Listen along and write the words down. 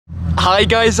Hi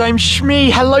guys, I'm Shmee.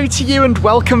 Hello to you and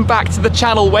welcome back to the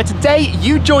channel where today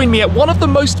you join me at one of the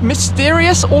most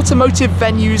mysterious automotive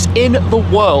venues in the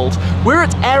world. We're at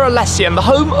Ehra-Lessien, the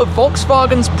home of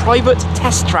Volkswagen's private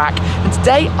test track, and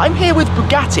today I'm here with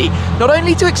Bugatti, not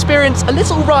only to experience a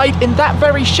little ride in that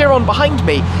very Chiron behind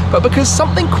me, but because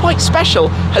something quite special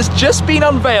has just been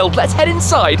unveiled. Let's head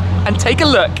inside and take a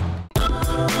look.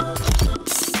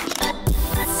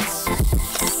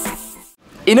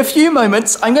 In a few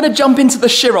moments, I'm going to jump into the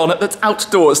Chiron that's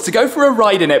outdoors to go for a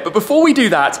ride in it, but before we do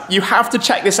that, you have to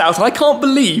check this out, and I can't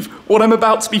believe what I'm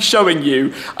about to be showing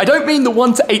you. I don't mean the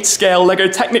 1:8 scale LEGO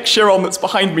Chiron that's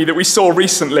behind me that we saw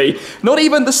recently, not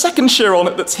even the second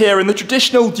Chiron that's here in the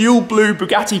traditional dual blue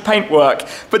Bugatti paintwork,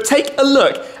 but take a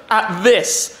look at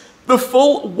this. The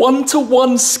full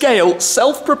 1:1 scale,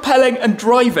 self-propelling and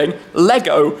driving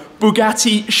LEGO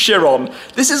Bugatti Chiron.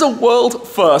 This is a world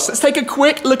first. Let's take a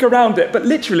quick look around it, but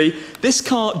literally, this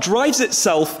car drives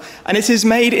itself and it is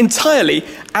made entirely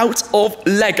out of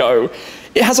LEGO.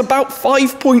 It has about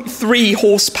 5.3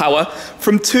 horsepower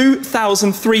from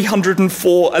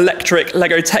 2,304 electric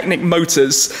LEGO Technic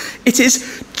motors. It is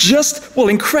just, well,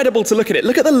 incredible to look at it.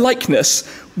 Look at the likeness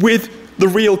with the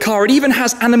real car. It even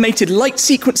has animated light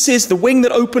sequences, the wing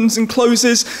that opens and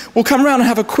closes. We'll come around and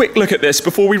have a quick look at this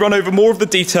before we run over more of the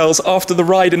details after the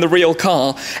ride in the real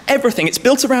car. Everything, it's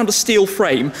built around a steel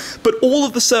frame, but all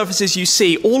of the surfaces you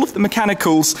see, all of the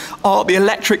mechanicals are the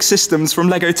electric systems from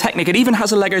LEGO Technic. It even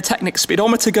has a LEGO Technic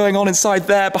speedometer going on inside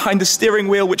there behind the steering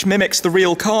wheel, which mimics the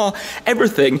real car.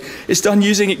 Everything is done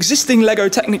using existing LEGO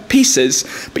Technic pieces,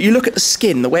 but you look at the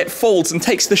skin, the way it folds and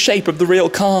takes the shape of the real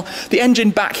car. The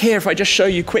engine back here, if I just show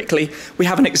you quickly, we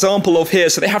have an example of here,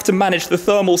 so they have to manage the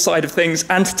thermal side of things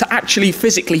and to actually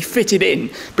physically fit it in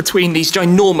between these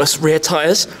ginormous rear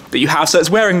tyres that you have, so it's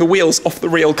wearing the wheels off the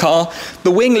real car.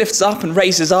 The wing lifts up and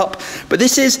raises up, but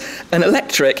this is an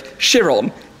electric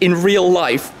Chiron in real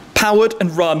life, powered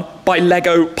and run by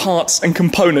LEGO parts and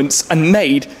components and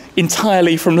made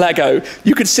entirely from LEGO.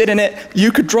 You could sit in it,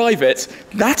 you could drive it.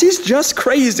 That is just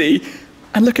crazy.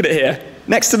 And look at it here,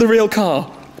 next to the real car,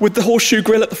 with the horseshoe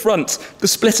grille at the front, the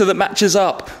splitter that matches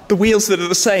up, the wheels that are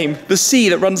the same, the C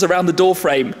that runs around the door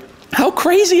frame. How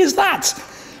crazy is that?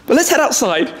 But let's head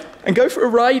outside and go for a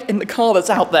ride in the car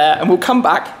that's out there, and we'll come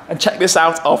back and check this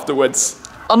out afterwards.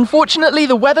 Unfortunately,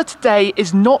 the weather today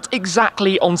is not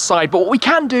exactly on side, but what we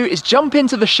can do is jump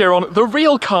into the Chiron, the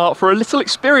real car, for a little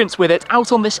experience with it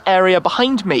out on this area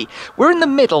behind me. We're in the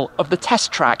middle of the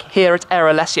test track here at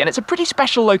Ehra-Lessien. It's a pretty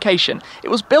special location. It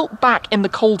was built back in the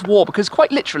Cold War because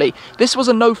quite literally, this was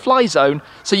a no-fly zone,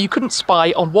 so you couldn't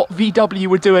spy on what VW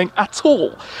were doing at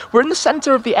all. We're in the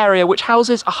centre of the area, which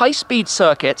houses a high-speed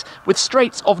circuit with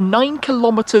straights of 9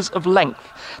 kilometres of length.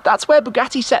 That's where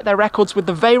Bugatti set their records with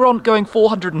the Veyron going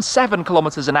 407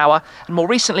 kilometers an hour, and more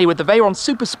recently with the Veyron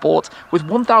Supersport with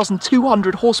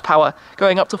 1,200 horsepower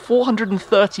going up to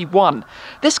 431.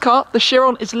 This car, the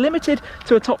Chiron, is limited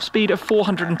to a top speed of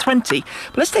 420.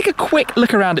 But let's take a quick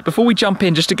look around it before we jump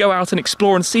in, just to go out and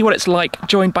explore and see what it's like,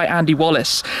 joined by Andy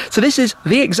Wallace. So this is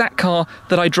the exact car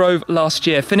that I drove last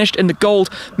year, finished in the gold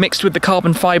mixed with the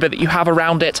carbon fibre that you have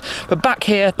around it. But back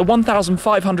here, the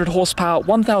 1,500 horsepower,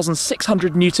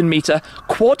 1,600 Newton meter,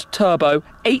 quad turbo,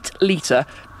 8-litre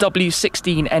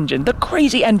W16 engine. The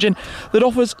crazy engine that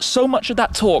offers so much of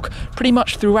that torque pretty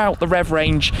much throughout the rev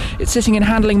range. It's sitting in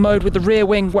handling mode with the rear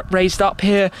wing raised up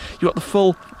here. You've got the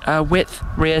full width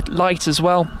rear light as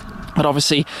well. But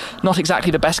obviously not exactly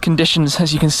the best conditions,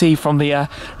 as you can see from the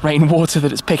rainwater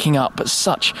that it's picking up, but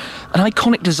such an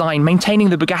iconic design, maintaining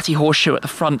the Bugatti horseshoe at the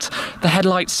front, the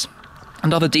headlights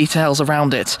and other details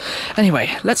around it. Anyway,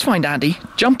 let's find Andy,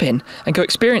 jump in and go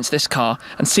experience this car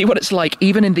and see what it's like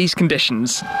even in these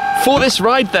conditions. For this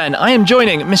ride then, I am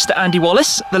joining Mr. Andy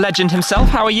Wallace, the legend himself.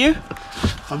 How are you?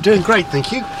 I'm doing great,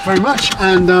 thank you very much,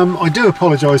 and I do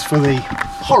apologise for the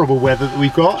horrible weather that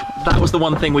we've got. That was the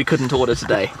one thing we couldn't order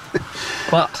today.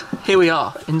 But here we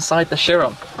are, inside the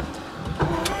Chiron.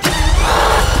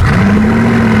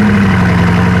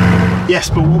 Yes,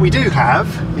 but what we do have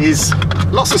is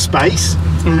lots of space,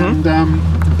 and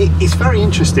it's very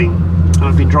interesting.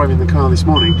 I've been driving the car this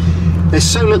morning. There's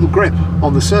so little grip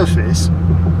on the surface,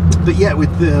 but yet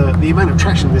with the amount of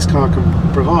traction this car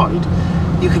can provide,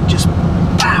 you can just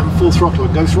bam, full throttle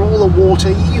and go through all the water.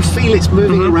 You feel it's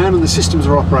moving around and the systems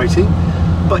are operating,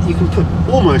 but you can put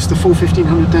almost the full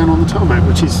 1500 down on the tarmac,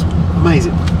 which is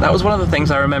amazing. That was one of the things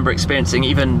I remember experiencing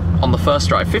even on the first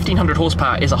drive. 1500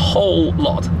 horsepower is a whole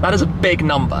lot. That is a big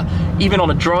number. Even on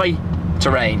a dry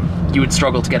terrain, you would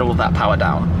struggle to get all of that power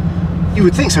down. You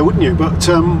would think so, wouldn't you? But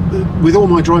with all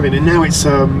my driving, and now it's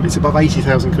above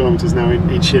 80,000 kilometres now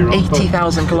in Chiron.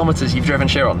 80,000 kilometres you've driven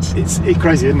Chirons? It's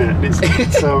crazy, isn't it?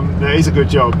 It is a good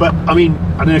job. But I mean,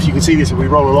 I don't know if you can see this if we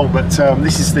roll along, but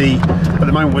this is at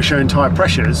the moment we're showing tyre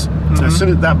pressures. So as soon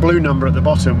as that blue number at the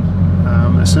bottom,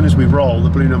 as soon as we roll, the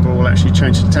blue number will actually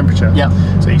change the temperature. Yeah.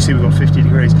 So you see we've got 50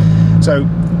 degrees. So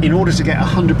in order to get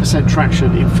 100%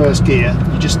 traction in first gear,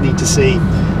 you just need to see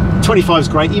 25 is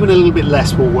great, even a little bit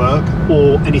less will work,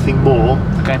 or anything more.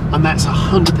 Okay. And that's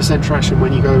 100% traction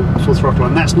when you go full throttle,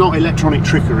 and that's not electronic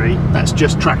trickery, that's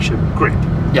just traction, grip.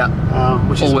 Yeah.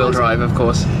 Which is all-wheel drive, of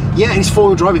course. Yeah, and it's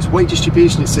four-wheel drive, it's weight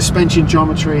distribution, it's suspension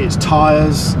geometry, it's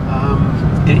tyres,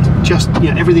 it's just,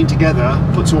 everything together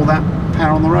puts all that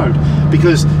power on the road.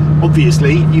 Because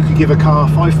obviously you could give a car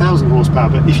 5,000 horsepower,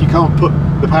 but if you can't put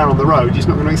the power on the road, it's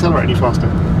not going to accelerate any faster.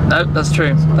 No, that's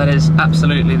true. That is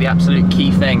absolutely the absolute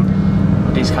key thing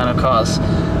with these kind of cars.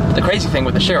 But the crazy thing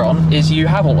with the Chiron is you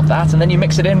have all of that, and then you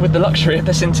mix it in with the luxury of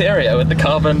this interior, with the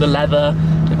carbon, the leather,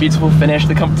 the beautiful finish,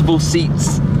 the comfortable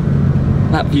seats,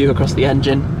 that view across the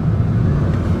engine.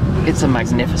 It's a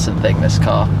magnificent thing, this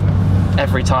car.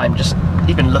 Every time, just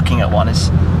even looking at one is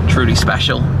truly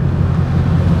special.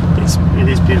 It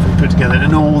is beautifully put together,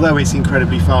 and although it's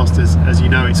incredibly fast, as you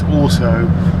know, it's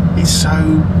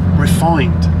so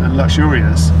refined and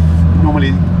luxurious.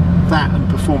 Normally that and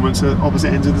performance are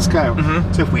opposite ends of the scale.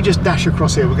 So if we just dash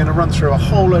across here, we're going to run through a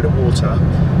whole load of water.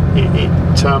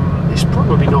 It's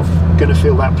probably not going to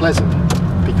feel that pleasant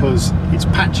because it's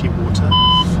patchy water,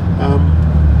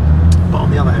 but on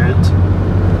the other hand,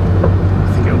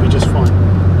 I think it'll be just fine.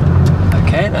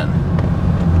 Okay then.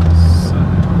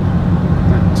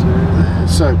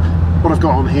 So what I've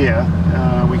got on here,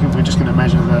 we're just going to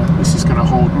measure this is going to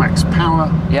hold max power,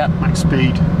 max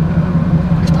speed,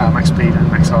 max power, max speed,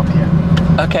 and max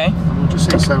RPM. Okay. And we'll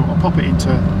just see. So I'll pop it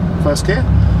into first gear,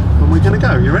 and we're going to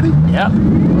go. You ready? Yeah.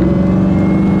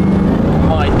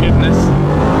 My goodness.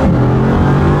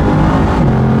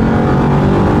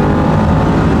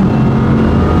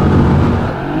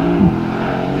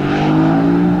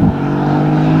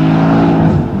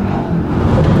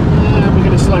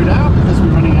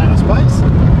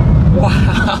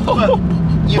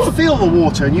 The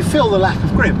water and you feel the lack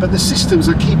of grip, but the systems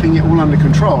are keeping it all under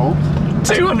control.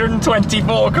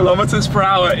 224 kilometers per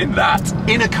hour in that.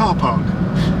 In a car park.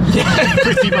 Yeah.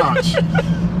 Pretty much.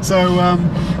 So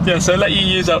yeah, so let you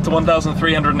use up to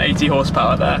 1,380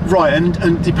 horsepower there. Right,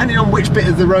 and depending on which bit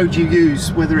of the road you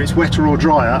use, whether it's wetter or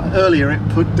drier, earlier it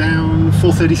put down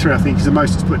 433, I think is the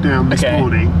most it's put down this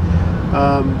morning.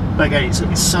 Again,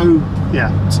 it's so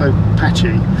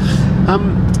patchy.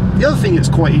 The other thing that's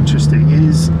quite interesting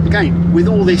is, again, with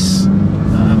all this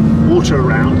water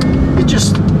around, it's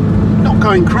just not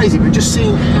going crazy, but just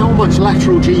seeing how much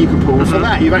lateral G you can pull. For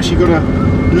that, you've actually got to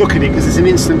look at it because it's an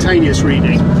instantaneous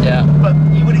reading. Yeah. But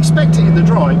you would expect it in the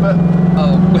dry, but...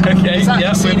 Oh, okay.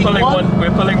 Yeah,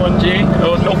 we're pulling 1G,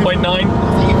 or 0.9. I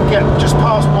think you can get just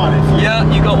past 1 if you... Yeah,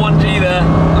 you got 1G there.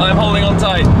 I'm holding on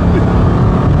tight.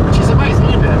 Which is amazing,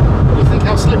 isn't it? You think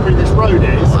how slippery this road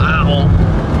is. Wow.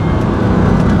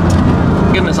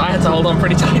 Goodness, I had to hold on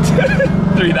pretty tight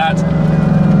through that.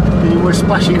 You were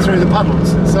splashing through the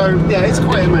puddles, so yeah, it's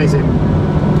quite amazing.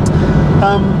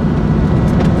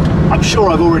 I'm sure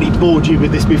I've already bored you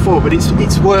with this before, but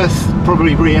it's worth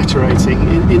probably reiterating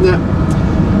in that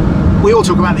we all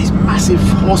talk about these massive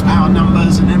horsepower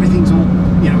numbers and everything's all,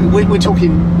 we're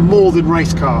talking more than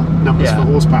race car numbers for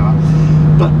horsepower.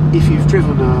 But if you've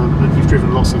driven and you've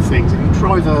driven lots of things, if you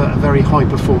drive a very high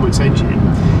performance engine,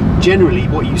 generally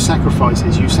what you sacrifice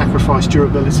is you sacrifice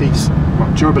durability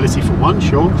for one,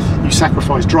 sure, you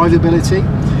sacrifice drivability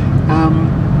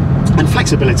and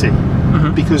flexibility,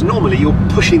 because normally you're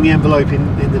pushing the envelope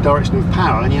in the direction of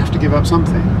power and you have to give up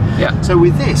something. Yeah. So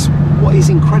with this, what is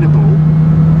incredible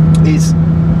is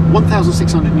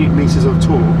 1,600 newton meters of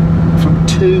torque from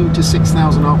 2 to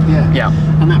 6,000 RPM. Yeah.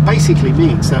 And that basically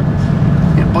means that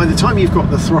by the time you've got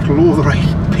the throttle all the way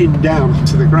pinned down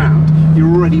to the ground, you're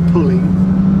already pulling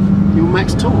your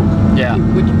max torque. Yeah.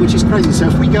 Which is crazy. So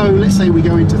if we go, let's say we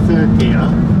go into third gear,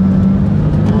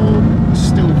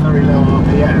 still very low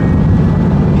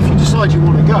RPM. If you decide you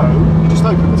want to go, you just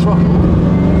open the throttle,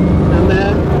 and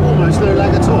then almost no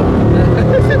lag at all.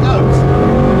 It goes.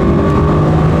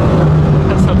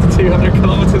 That's up to 200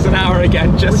 kilometers an hour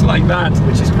again, just like that.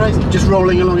 Which is crazy. Just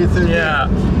rolling along in third gear.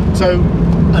 So,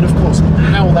 and of course,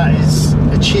 how that is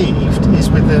achieved is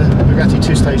with the Bugatti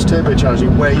two-stage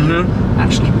turbocharging, where you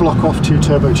actually block off 2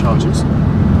 turbochargers.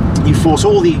 You force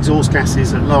all the exhaust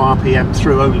gases at low RPM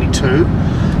through only 2,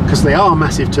 because they are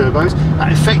massive turbos.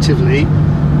 That effectively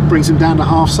brings them down to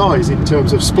half size in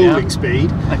terms of spooling speed.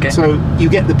 Okay. So you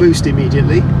get the boost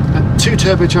immediately. And 2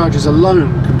 turbochargers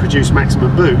alone can produce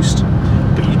maximum boost,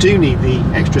 but you do need the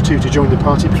extra 2 to join the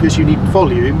party because you need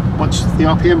volume once the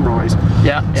RPM rise.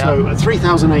 So at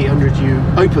 3,800 you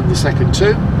open the second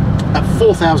 2. At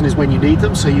 4,000 is when you need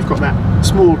them, so you've got that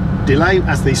small delay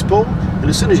as they spool, and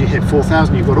as soon as you hit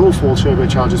 4,000 you've got all 4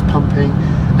 turbochargers pumping,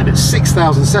 and at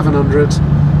 6,700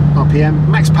 RPM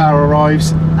max power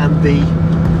arrives, and the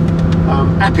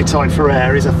appetite for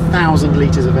air is 1,000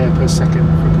 litres of air per second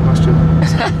for combustion.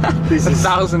 This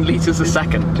 1,000 litres a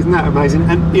second. Isn't that amazing?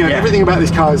 And you know, everything about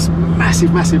this car is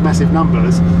massive, massive, massive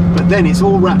numbers, but then it's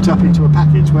all wrapped up into a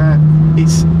package where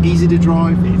it's easy to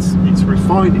drive, it's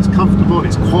refined, it's comfortable,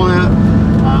 it's quiet,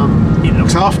 it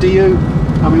looks after you.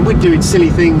 I mean, we're doing silly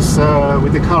things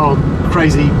with the car on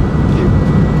crazy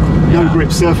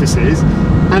no-grip surfaces,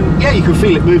 and yeah, you can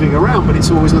feel it moving around, but it's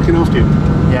always looking after you.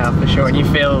 Yeah, for sure. And you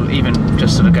feel, even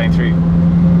just sort of going through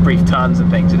brief turns and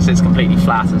things, it sits completely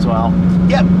flat as well.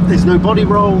 Yep, there's no body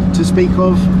roll to speak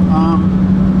of.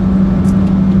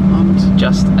 And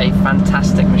just a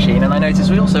fantastic machine. And I noticed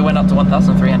we also went up to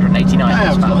 1,389.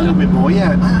 Yeah, we've got a little bit more.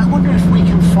 Yeah, I wonder if we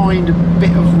can find a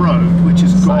bit of road which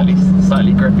has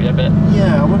slightly grippy a bit.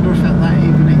 Yeah, I wonder if that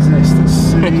even exists. Let's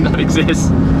see. That exists.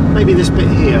 Maybe this bit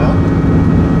here.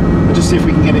 We'll just see if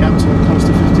we can get it up to close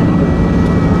to 1,500.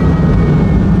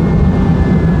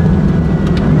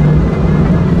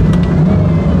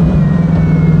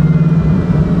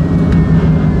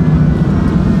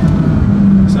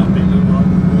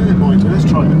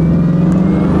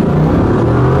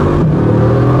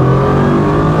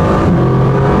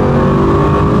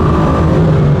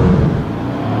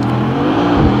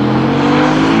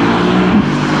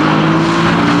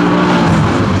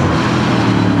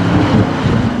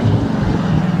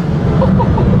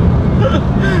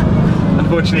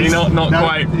 Not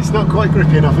quite. It's not quite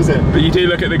grippy enough, is it? But you do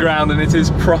look at the ground and it is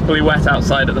properly wet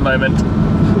outside at the moment.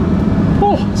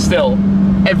 Oh, still,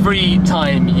 every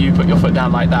time you put your foot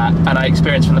down like that, and I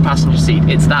experience from the passenger seat,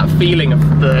 it's that feeling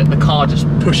of the car just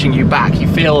pushing you back. You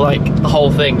feel like the whole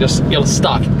thing you're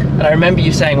stuck. And I remember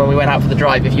you saying when we went out for the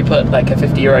drive, if you put like a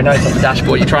 €50 note on the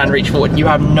dashboard, you try and reach forward, you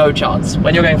have no chance.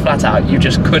 When you're going flat out, you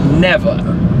just could never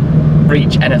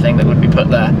reach anything that would be put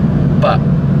there. But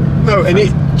no, and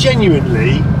it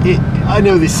genuinely, I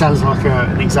know this sounds like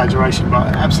an exaggeration, but I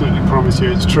absolutely promise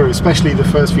you it's true, especially the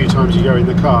first few times you go in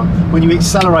the car. When you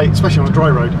accelerate, especially on a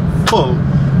dry road, full,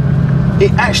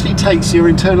 it actually takes your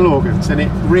internal organs and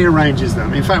it rearranges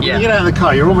them. In fact, when you get out of the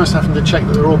car, you're almost having to check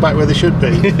that they're all back where they should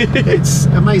be. It's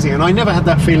amazing, and I never had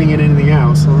that feeling in anything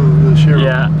else other than the Chiron.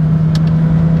 Yeah.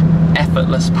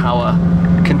 Effortless power,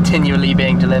 continually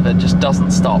being delivered, just doesn't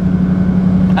stop.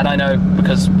 And I know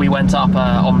because we went up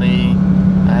on the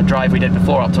drive we did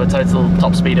before up to a total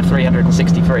top speed of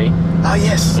 363. Oh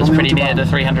yes. It's pretty near the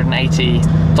 380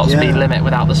 top speed limit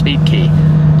without the speed key.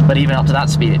 But even up to that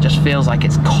speed, it just feels like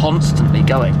it's constantly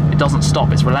going. It doesn't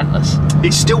stop, it's relentless.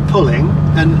 It's still pulling,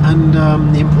 and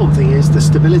the important thing is the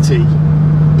stability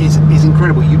is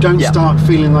incredible. You don't start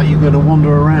feeling like you're going to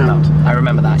wander around. No, I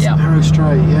remember that, yeah. Narrow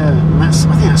straight, and I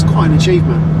think that's quite an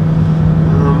achievement.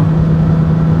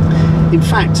 In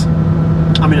fact,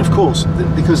 I mean, of course,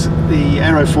 because the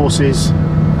aero forces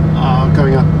are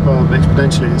going up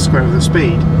exponentially at the square of the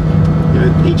speed, you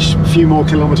know, each few more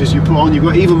kilometres you put on, you've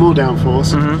got even more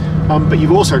downforce, but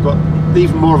you've also got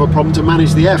even more of a problem to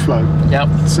manage the airflow.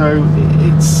 Yep. So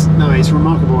it's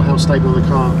remarkable how stable the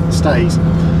car stays.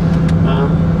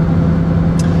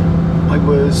 I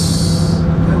was,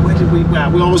 where did we?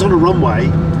 Well, I was on a runway,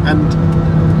 and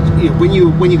you know,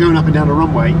 when you're going up and down a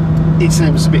runway, it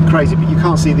seems a bit crazy, but you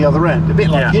can't see the other end. A bit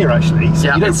like here, actually.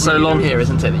 So it's so long here,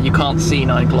 isn't it, that you can't see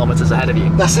 9 kilometres ahead of you.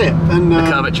 That's it. And the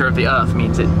curvature of the Earth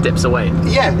means it dips away.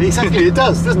 Yeah, exactly. It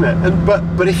does, doesn't it? And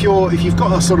but if you've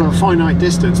got a sort of a finite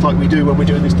distance, like we do when we're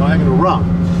doing this diagonal run,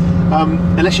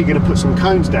 unless you're going to put some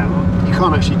cones down, you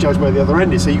can't actually judge where the other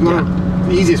end is. So you've got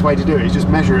the easiest way to do it is just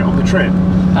measure it on the trip.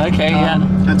 Okay.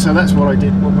 And so that's what I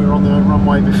did when we were on the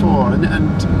runway before,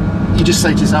 and you just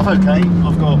say to yourself, okay,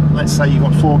 I've got, let's say you've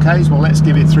got 4Ks, well let's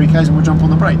give it 3Ks and we'll jump on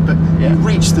the brake. But you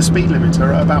reach the speed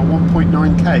limiter at about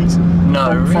 1.9 Ks.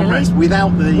 No, from rest,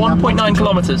 without the 1.9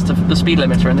 kilometres to the speed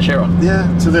limiter in the Chiron. Yeah,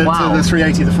 to the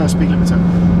 380, the first speed limiter.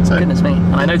 So, goodness me.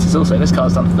 And I noticed also this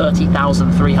car's done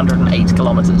 30,308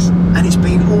 kilometres. And it's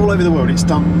been all over the world. It's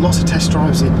done lots of test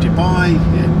drives in Dubai,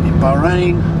 in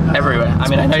Bahrain. Everywhere. I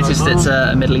mean, I noticed it's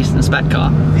a Middle Eastern spec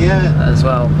car. Yeah. As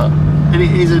well. But and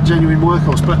it is a genuine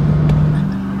workhorse, but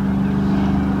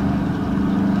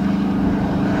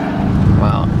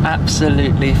wow,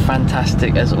 absolutely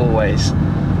fantastic as always.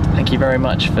 Thank you very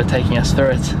much for taking us through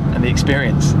it and the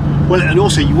experience. Well, and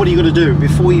also, what are you going to do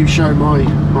before you show my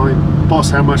boss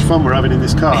how much fun we're having in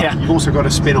this car? Yeah. You've also got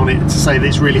to spin on it to say that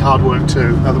it's really hard work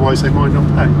too, otherwise they might not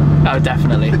pay. Oh,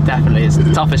 definitely, definitely. It's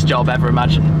the toughest job ever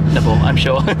imaginable, I'm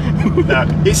sure. No,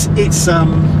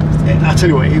 I tell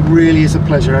you what, it really is a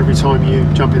pleasure every time you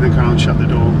jump in the car and shut the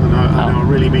door, and I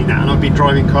really mean that. And I've been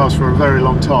driving cars for a very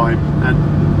long time,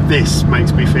 and this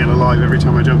makes me feel alive every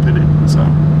time I jump in it. So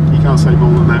you can't say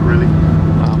more than that, really.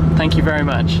 Well, thank you very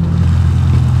much.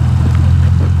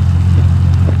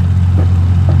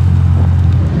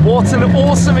 What an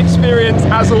awesome experience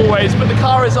as always, but the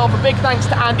car is off. A big thanks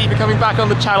to Andy for coming back on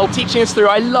the channel, teaching us through.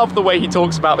 I love the way he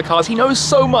talks about the cars. He knows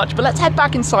so much, but let's head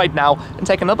back inside now and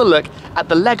take another look at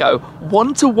the LEGO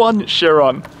 1-to-1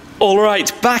 Chiron. All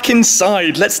right, back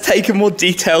inside. Let's take a more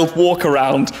detailed walk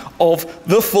around of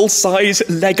the full-size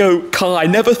LEGO car. I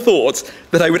never thought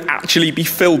that I would actually be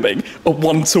filming a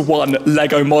 1-to-1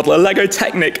 LEGO model, a LEGO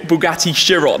Technic Bugatti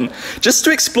Chiron. Just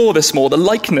to explore this more, the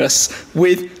likeness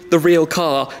with the real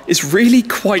car is really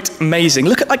quite amazing.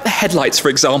 Look at like the headlights, for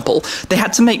example. They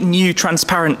had to make new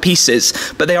transparent pieces,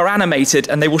 but they are animated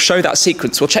and they will show that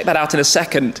sequence. We'll check that out in a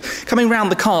second. Coming around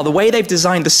the car, the way they've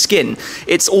designed the skin,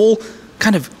 it's all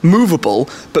kind of movable,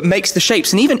 but makes the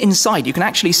shapes. And even inside, you can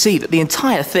actually see that the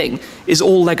entire thing is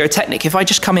all LEGO Technic. If I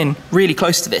just come in really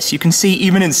close to this, you can see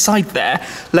even inside there,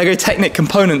 LEGO Technic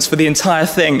components for the entire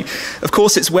thing. Of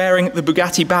course, it's wearing the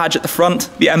Bugatti badge at the front,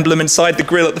 the emblem inside the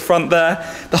grille at the front there.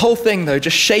 The whole thing, though,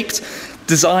 just shaped,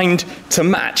 designed to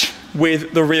match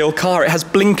with the real car. It has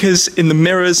blinkers in the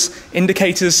mirrors,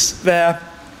 indicators there.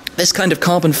 This kind of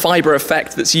carbon fibre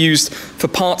effect that's used for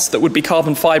parts that would be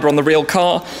carbon fibre on the real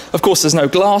car. Of course, there's no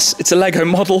glass. It's a LEGO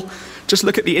model. Just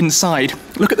look at the inside.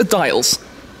 Look at the dials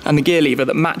and the gear lever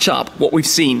that match up what we've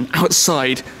seen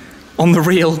outside on the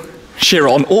real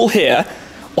Chiron, all here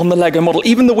on the LEGO model,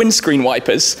 even the windscreen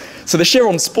wipers. So the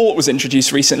Chiron Sport was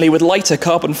introduced recently with lighter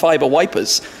carbon fibre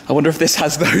wipers. I wonder if this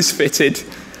has those fitted.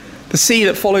 The sea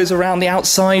that follows around the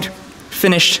outside,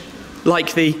 finished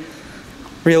like the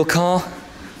real car.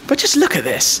 But just look at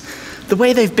this, the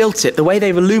way they've built it, the way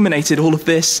they've illuminated all of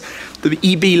this, the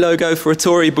EB logo for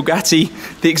Ettore Bugatti,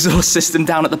 the exhaust system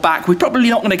down at the back. We're probably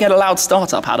not going to get a loud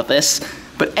startup out of this,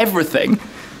 but everything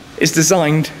is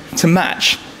designed to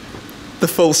match the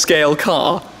full-scale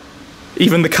car,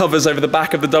 even the covers over the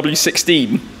back of the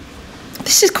W16.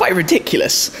 This is quite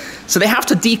ridiculous. So they have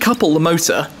to decouple the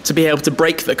motor to be able to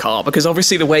brake the car, because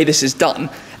obviously the way this is done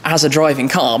as a driving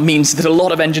car means that a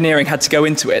lot of engineering had to go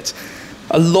into it.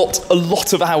 A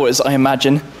lot of hours, I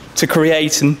imagine, to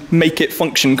create and make it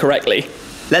function correctly.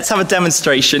 Let's have a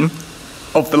demonstration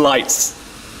of the lights.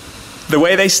 The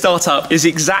way they start up is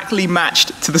exactly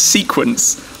matched to the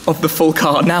sequence of the full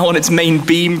car, now on its main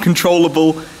beam,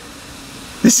 controllable.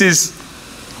 This is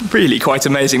really quite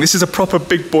amazing. This is a proper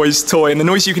big boy's toy, and the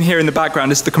noise you can hear in the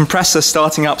background is the compressor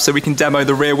starting up so we can demo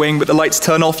the rear wing, but the lights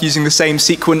turn off using the same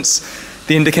sequence.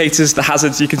 The indicators, the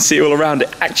hazards, you can see all around it,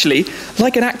 actually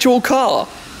like an actual car.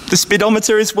 The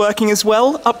speedometer is working as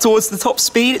well, up towards the top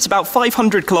speed. It's about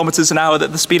 500 kilometers an hour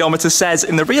that the speedometer says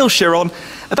in the real Chiron,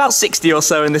 about 60 or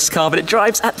so in this car, but it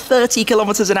drives at 30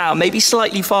 kilometers an hour, maybe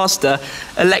slightly faster,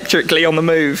 electrically on the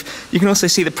move. You can also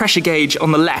see the pressure gauge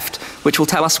on the left, which will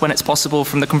tell us when it's possible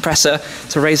from the compressor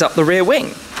to raise up the rear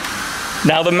wing.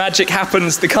 Now the magic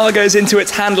happens, the car goes into its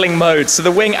handling mode, so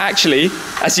the wing actually,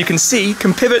 as you can see,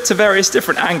 can pivot to various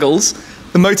different angles.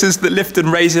 The motors that lift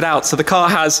and raise it out, so the car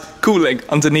has cooling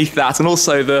underneath that, and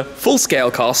also the full-scale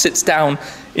car sits down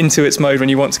into its mode when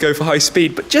you want to go for high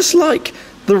speed. But just like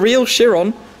the real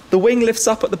Chiron, the wing lifts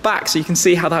up at the back, so you can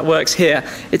see how that works here.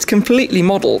 It's completely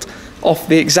modelled off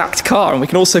the exact car, and we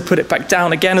can also put it back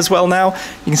down again as well now.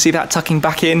 You can see that tucking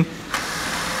back in.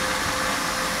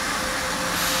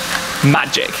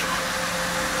 Magic.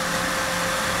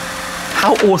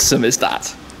 How awesome is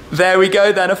that? There we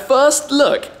go then, a first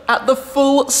look at the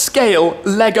full-scale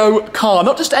LEGO car.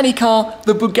 Not just any car,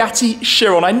 the Bugatti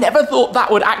Chiron. I never thought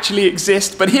that would actually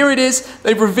exist, but here it is.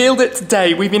 They've revealed it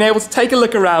today. We've been able to take a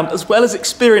look around, as well as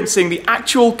experiencing the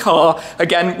actual car,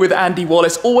 again with Andy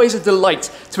Wallace. Always a delight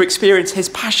to experience his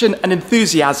passion and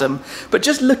enthusiasm. But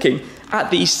just looking at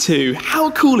these two,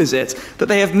 how cool is it that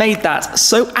they have made that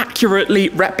so accurately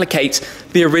replicate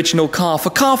the original car? For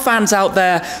car fans out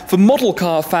there, for model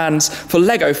car fans, for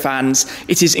LEGO fans,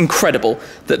 it is incredible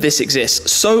that this exists.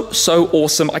 So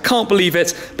awesome. I can't believe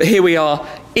it, but here we are.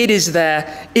 It is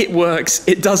there, it works,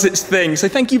 it does its thing. So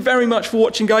thank you very much for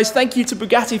watching, guys. Thank you to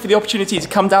Bugatti for the opportunity to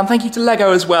come down. Thank you to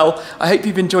LEGO as well. I hope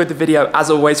you've enjoyed the video as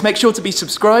always. Make sure to be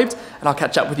subscribed, and I'll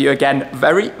catch up with you again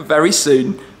very, very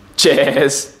soon.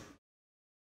 Cheers.